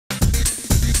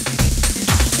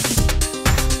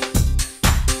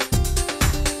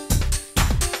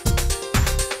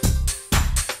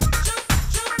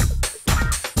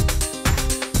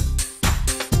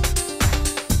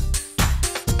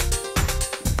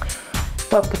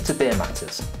Welcome to Beer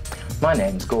Matters. My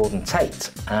name's Gordon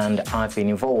Tate and I've been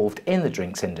involved in the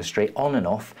drinks industry on and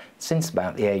off since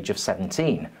about the age of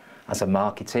 17 as a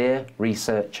marketeer,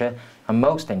 researcher and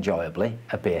most enjoyably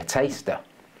a beer taster.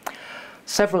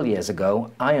 Several years ago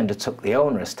I undertook the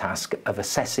onerous task of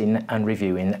assessing and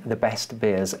reviewing the best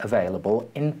beers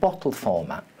available in bottle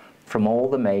format from all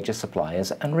the major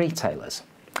suppliers and retailers.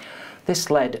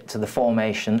 This led to the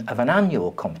formation of an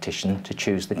annual competition to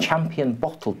choose the champion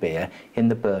bottled beer in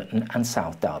the Burton and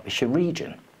South Derbyshire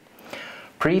region.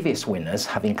 Previous winners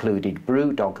have included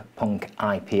Brewdog Punk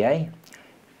IPA,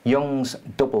 Young's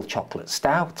Double Chocolate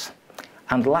Stout,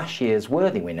 and last year's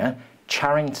worthy winner,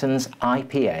 Charrington's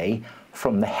IPA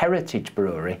from the Heritage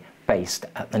Brewery based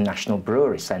at the National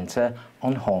Brewery Centre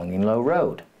on Horning Low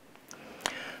Road.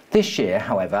 This year,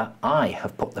 however, I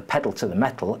have put the pedal to the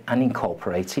metal and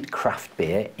incorporated craft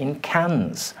beer in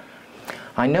cans.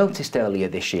 I noticed earlier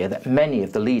this year that many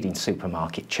of the leading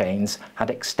supermarket chains had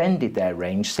extended their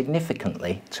range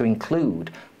significantly to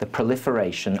include the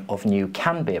proliferation of new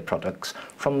can beer products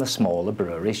from the smaller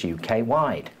breweries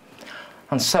UK-wide.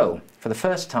 And so, for the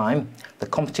first time, the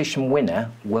competition winner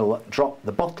will drop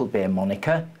the bottled beer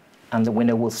moniker and the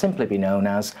winner will simply be known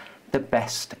as the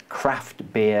Best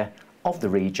Craft Beer of the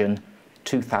Region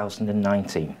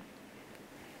 2019.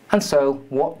 And so,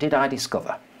 what did I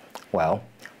discover? Well,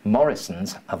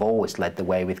 Morrison's have always led the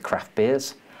way with craft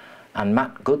beers, and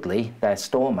Matt Goodley, their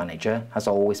store manager, has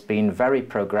always been very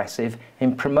progressive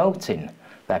in promoting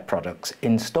their products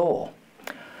in store.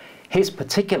 His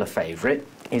particular favourite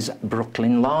is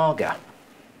Brooklyn Lager,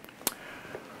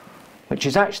 which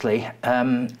is actually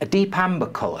a deep amber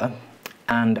colour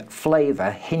and flavour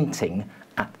hinting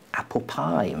at apple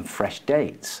pie and fresh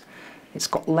dates. It's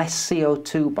got less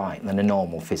CO2 bite than a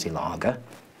normal fizzy lager.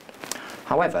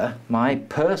 However, my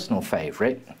personal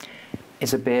favourite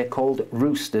is a beer called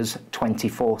Roosters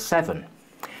 24/7.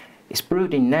 It's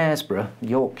brewed in Knaresborough,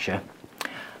 Yorkshire,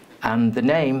 and the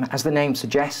name, as the name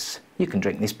suggests, you can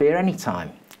drink this beer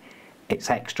anytime. It's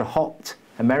extra hopped,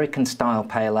 American style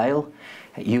pale ale.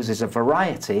 It uses a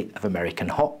variety of American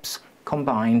hops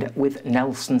combined with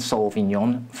Nelson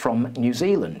Sauvignon from New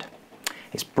Zealand.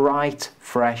 It's bright,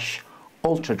 fresh,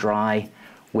 ultra dry,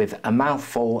 with a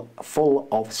mouthful full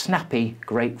of snappy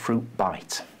grapefruit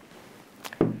bite.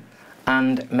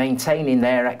 And maintaining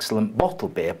their excellent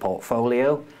bottled beer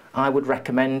portfolio, I would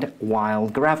recommend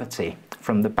Wild Gravity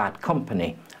from the Bad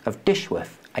Company of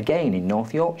Dishworth, again in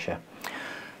North Yorkshire.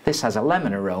 This has a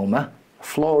lemon aroma,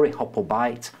 flory hopple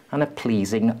bite and a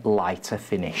pleasing lighter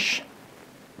finish.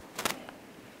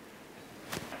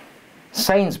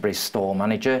 Sainsbury's store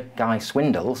manager, Guy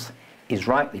Swindles, is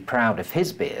rightly proud of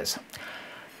his beers,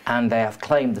 and they have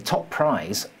claimed the top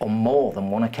prize on more than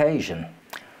one occasion.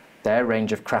 Their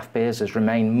range of craft beers has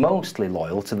remained mostly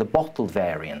loyal to the bottled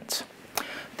variant.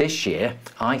 This year,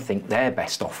 I think their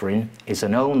best offering is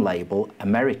an own-label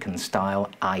American-style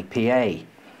IPA.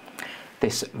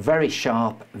 This very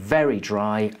sharp, very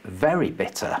dry, very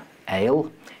bitter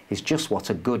ale is just what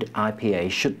a good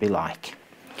IPA should be like.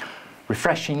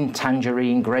 Refreshing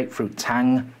tangerine grapefruit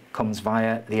tang comes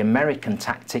via the American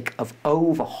tactic of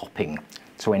over-hopping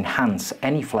to enhance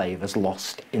any flavours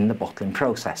lost in the bottling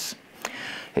process.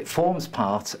 It forms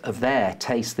part of their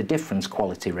Taste the Difference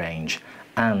quality range,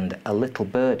 and a little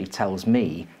birdie tells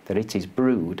me that it is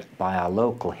brewed by our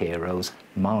local heroes,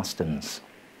 Marston's.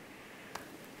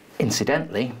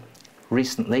 Incidentally,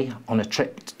 recently on a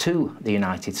trip to the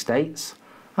United States,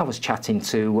 I was chatting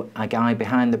to a guy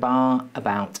behind the bar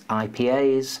about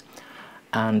IPAs,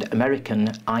 and American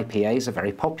IPAs are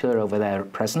very popular over there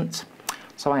at present.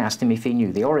 So I asked him if he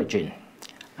knew the origin,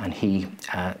 and he,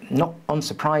 not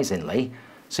unsurprisingly,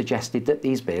 suggested that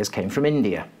these beers came from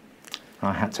India.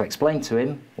 I had to explain to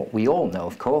him what we all know,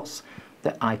 of course,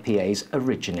 that IPAs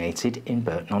originated in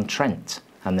Burton-on-Trent,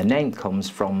 and the name comes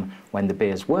from when the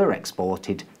beers were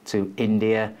exported to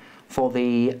India for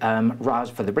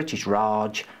the British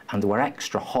Raj, and they were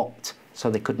extra hopped so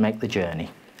they could make the journey.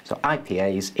 So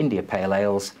IPAs, India Pale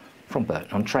Ales from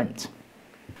Burton-on-Trent.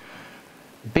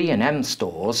 B&M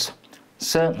stores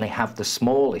certainly have the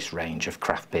smallest range of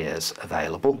craft beers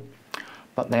available,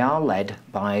 but they are led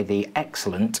by the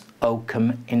excellent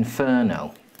Oakham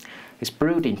Inferno. It's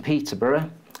brewed in Peterborough,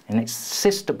 and its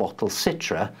sister bottle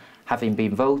Citra having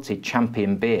been voted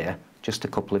champion beer just a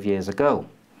couple of years ago.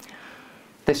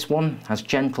 This one has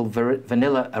gentle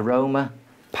vanilla aroma,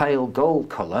 pale gold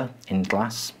colour in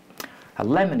glass, a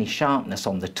lemony sharpness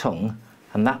on the tongue,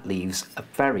 and that leaves a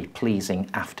very pleasing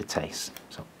aftertaste.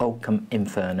 So Oakham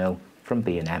Inferno from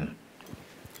B&M.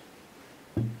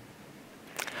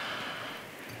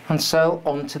 And so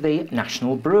on to the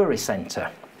National Brewery Centre.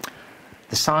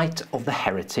 the site of the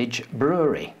Heritage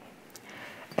Brewery.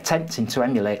 Attempting to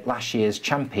emulate last year's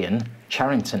champion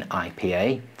Charrington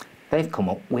IPA, they've come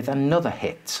up with another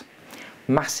hit,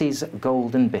 Massey's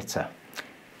Golden Bitter.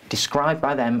 Described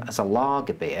by them as a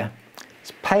lager beer,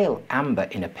 it's pale amber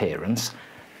in appearance,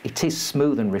 it is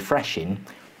smooth and refreshing,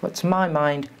 but to my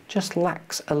mind just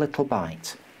lacks a little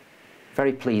bite.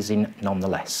 Very pleasing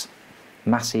nonetheless.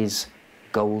 Massey's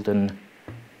Golden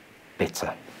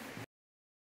Bitter.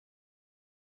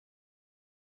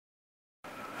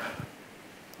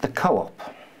 The Co-op.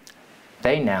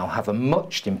 They now have a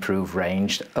much improved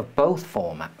range of both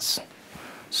formats.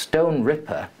 Stone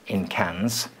Ripper in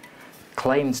cans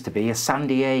claims to be a San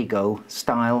Diego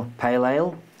style pale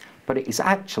ale, but it is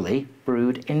actually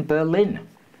brewed in Berlin.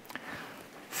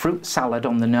 Fruit salad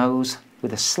on the nose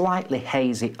with a slightly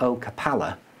hazy ochre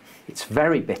pallor. It's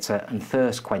very bitter and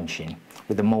thirst quenching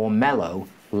with a more mellow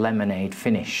lemonade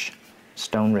finish.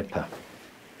 Stone Ripper.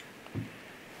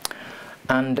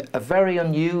 And a very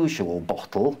unusual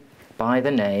bottle by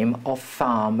the name of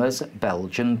Farmer's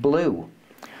Belgian Blue,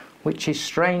 which is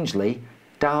strangely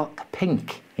dark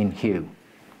pink in hue.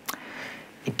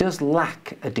 It does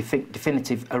lack a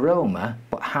definitive aroma,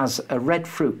 but has a red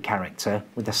fruit character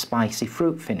with a spicy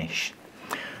fruit finish.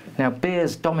 Now,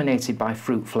 beers dominated by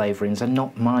fruit flavourings are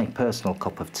not my personal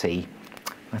cup of tea.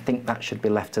 I think that should be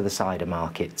left to the cider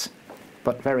market,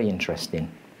 but very interesting.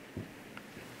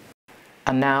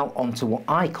 And now on to what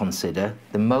I consider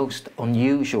the most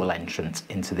unusual entrant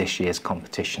into this year's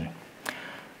competition.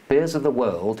 Beers of the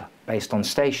World, based on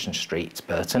Station Street,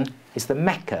 Burton, is the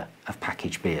mecca of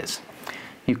packaged beers.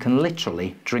 You can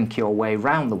literally drink your way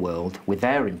round the world with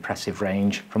their impressive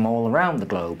range from all around the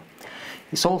globe.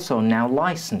 It's also now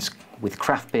licensed with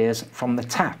craft beers from the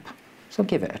tap, so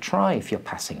give it a try if you're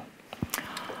passing.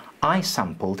 I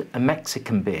sampled a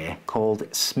Mexican beer called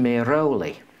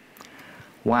Smiroli.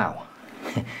 Wow,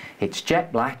 it's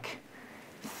jet black,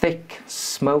 thick,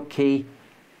 smoky,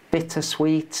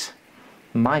 bittersweet.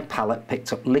 My palate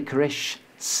picked up licorice,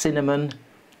 cinnamon,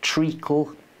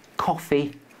 treacle,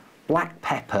 coffee, black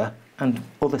pepper and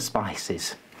other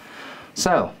spices.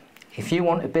 So, if you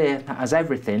want a beer that has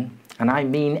everything, and I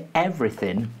mean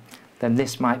everything, then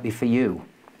this might be for you.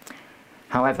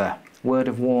 However, word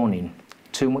of warning,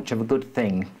 too much of a good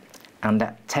thing, and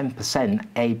at 10%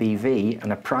 ABV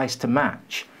and a price to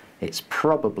match, it's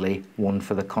probably one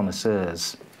for the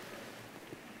connoisseurs.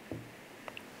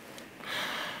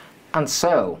 And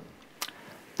so,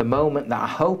 the moment that I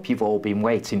hope you've all been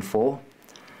waiting for,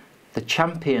 the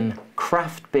champion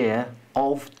craft beer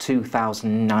of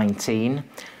 2019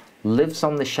 lives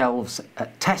on the shelves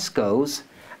at Tesco's,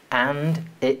 and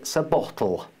it's a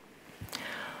bottle.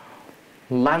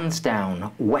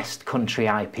 Lansdowne West Country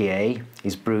IPA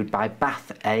is brewed by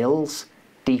Bath Ales,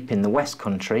 deep in the West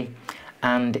Country,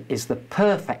 and is the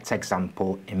perfect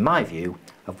example, in my view,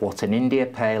 of what an India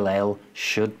Pale Ale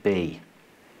should be.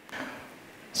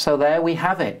 So there we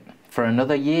have it for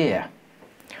another year.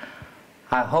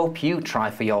 I hope you try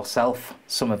for yourself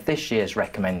some of this year's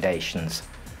recommendations,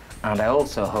 and I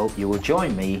also hope you will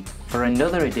join me for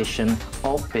another edition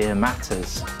of Beer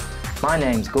Matters. My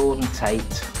name's Gordon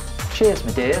Tate. Cheers,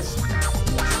 my dears.